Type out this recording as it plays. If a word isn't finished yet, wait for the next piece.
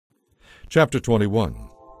Chapter 21.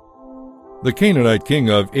 The Canaanite king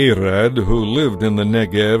of Arad, who lived in the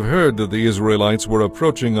Negev, heard that the Israelites were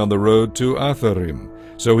approaching on the road to Atharim.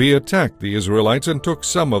 So he attacked the Israelites and took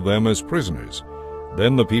some of them as prisoners.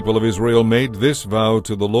 Then the people of Israel made this vow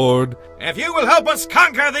to the Lord, "If you will help us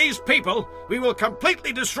conquer these people, we will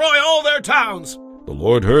completely destroy all their towns." The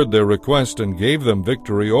Lord heard their request and gave them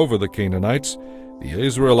victory over the Canaanites. The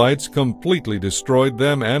Israelites completely destroyed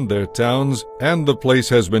them and their towns, and the place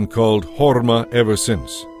has been called Hormah ever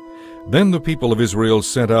since. Then the people of Israel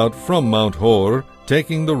set out from Mount Hor,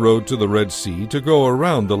 taking the road to the Red Sea to go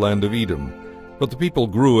around the land of Edom. But the people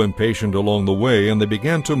grew impatient along the way, and they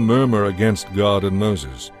began to murmur against God and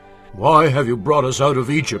Moses. "Why have you brought us out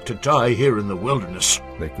of Egypt to die here in the wilderness?"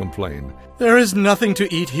 they complained. "There is nothing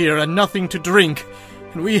to eat here and nothing to drink,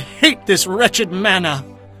 and we hate this wretched manna."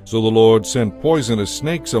 So the Lord sent poisonous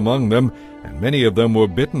snakes among them, and many of them were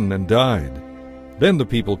bitten and died. Then the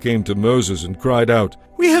people came to Moses and cried out,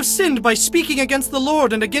 "We have sinned by speaking against the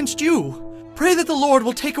Lord and against you. Pray that the Lord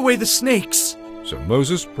will take away the snakes." So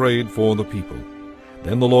Moses prayed for the people.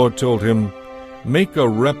 Then the Lord told him, "Make a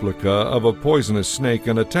replica of a poisonous snake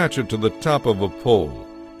and attach it to the top of a pole.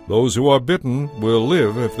 Those who are bitten will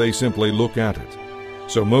live if they simply look at it."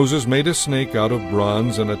 So Moses made a snake out of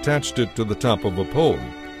bronze and attached it to the top of a pole.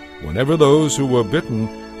 Whenever those who were bitten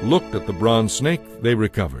looked at the bronze snake, they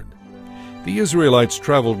recovered. The Israelites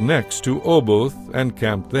traveled next to Oboth and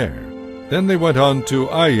camped there. Then they went on to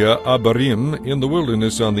Abarim in the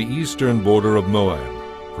wilderness on the eastern border of Moab.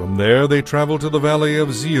 From there they traveled to the valley of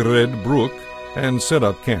Zered Brook and set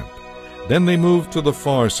up camp. Then they moved to the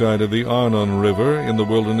far side of the Arnon River in the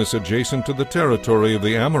wilderness adjacent to the territory of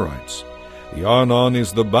the Amorites. The Arnon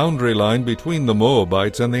is the boundary line between the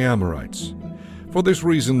Moabites and the Amorites. For this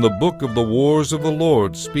reason, the book of the Wars of the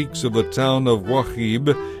Lord speaks of the town of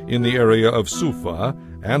Wahib in the area of Suphah,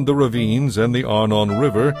 and the ravines and the Arnon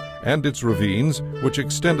River and its ravines, which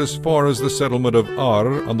extend as far as the settlement of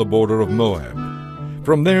Ar on the border of Moab.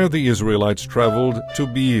 From there the Israelites traveled to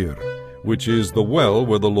Beer, which is the well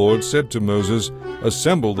where the Lord said to Moses,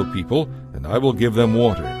 "Assemble the people, and I will give them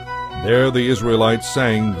water." There the Israelites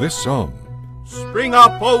sang this song, "Spring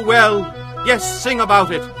up, O well, yes, sing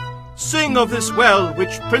about it. Sing of this well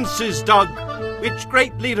which princes dug, which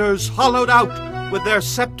great leaders hollowed out with their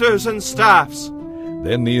scepters and staffs."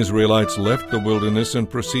 Then the Israelites left the wilderness and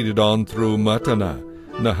proceeded on through Mattanah,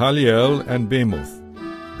 Nahaliel, and Bamoth.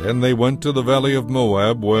 Then they went to the valley of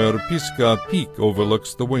Moab, where Pisgah Peak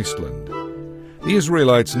overlooks the wasteland. The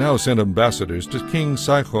Israelites now sent ambassadors to King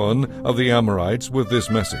Sihon of the Amorites with this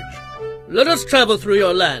message, "Let us travel through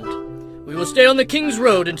your land. We will stay on the king's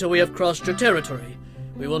road until we have crossed your territory.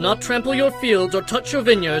 We will not trample your fields or touch your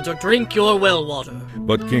vineyards or drink your well water."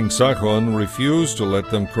 But King Sihon refused to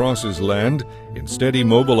let them cross his land. Instead, he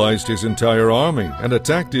mobilized his entire army and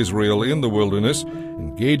attacked Israel in the wilderness,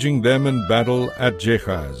 engaging them in battle at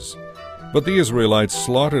Jehaz. But the Israelites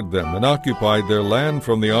slaughtered them and occupied their land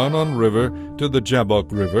from the Arnon River to the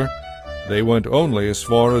Jabbok River. They went only as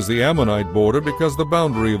far as the Ammonite border because the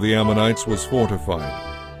boundary of the Ammonites was fortified.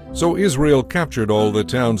 So Israel captured all the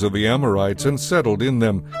towns of the Amorites and settled in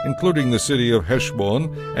them, including the city of Heshbon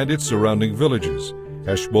and its surrounding villages.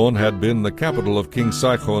 Heshbon had been the capital of King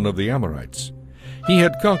Sihon of the Amorites. He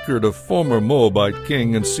had conquered a former Moabite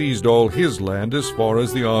king and seized all his land as far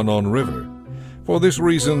as the Arnon River. For this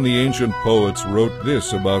reason the ancient poets wrote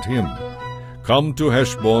this about him, "Come to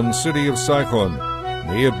Heshbon, city of Sihon,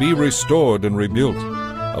 may it be restored and rebuilt.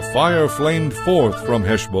 A fire flamed forth from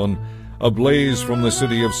Heshbon, a blaze from the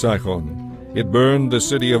city of Sihon. It burned the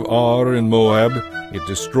city of Ar in Moab. It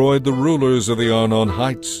destroyed the rulers of the Arnon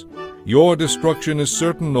heights. Your destruction is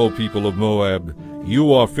certain, O people of Moab.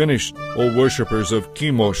 You are finished, O worshippers of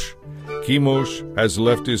Chemosh. Chemosh has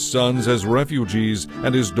left his sons as refugees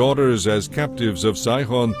and his daughters as captives of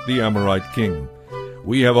Sihon the Amorite king.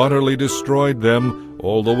 We have utterly destroyed them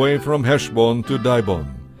all the way from Heshbon to Dibon.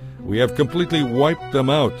 We have completely wiped them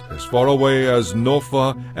out as far away as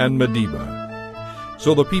Nophah and Medeba."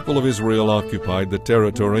 So the people of Israel occupied the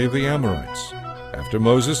territory of the Amorites. After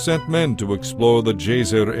Moses sent men to explore the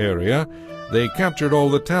Jazer area, they captured all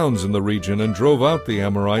the towns in the region and drove out the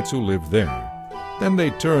Amorites who lived there. Then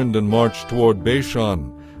they turned and marched toward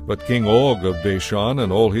Bashan, but King Og of Bashan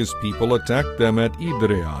and all his people attacked them at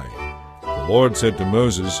Edrei. The Lord said to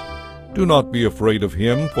Moses, "Do not be afraid of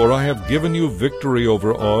him, for I have given you victory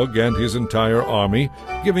over Og and his entire army,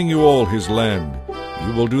 giving you all his land.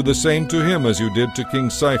 You will do the same to him as you did to King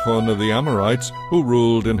Sihon of the Amorites, who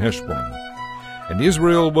ruled in Heshbon." And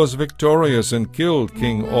Israel was victorious and killed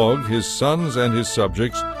King Og, his sons, and his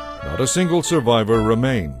subjects. Not a single survivor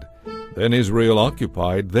remained. Then Israel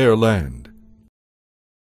occupied their land.